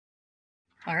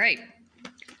All right,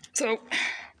 so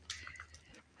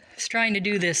I was trying to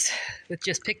do this with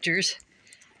just pictures,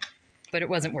 but it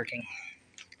wasn't working.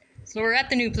 So we're at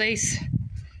the new place,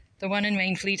 the one in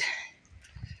Mainfleet.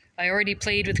 I already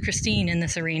played with Christine in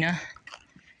this arena.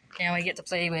 Now I get to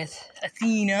play with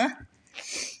Athena.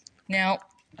 Now,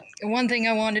 one thing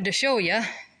I wanted to show you,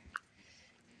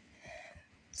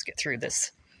 let's get through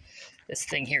this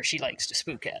thing here she likes to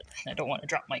spook at. I don't want to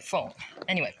drop my phone.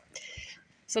 Anyway,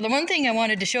 so the one thing I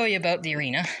wanted to show you about the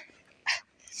arena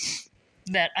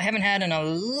that I haven't had in a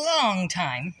long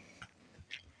time,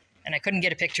 and I couldn't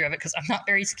get a picture of it because I'm not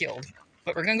very skilled,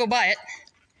 but we're going to go buy it.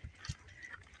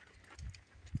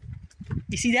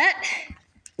 You see that?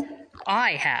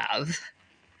 I have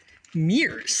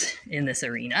mirrors in this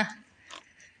arena.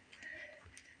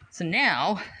 So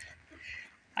now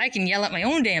I can yell at my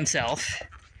own damn self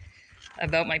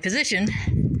about my position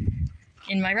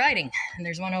in my riding. And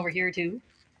there's one over here too.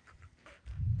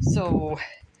 So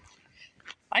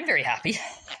I'm very happy.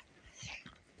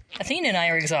 Athena and I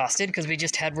are exhausted because we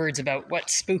just had words about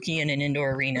what's spooky in an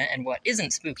indoor arena and what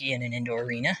isn't spooky in an indoor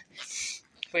arena.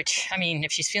 Which, I mean,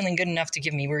 if she's feeling good enough to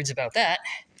give me words about that,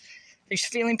 she's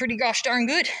feeling pretty gosh darn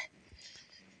good.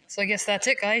 So I guess that's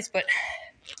it, guys, but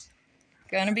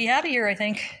gonna be happy here, I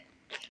think.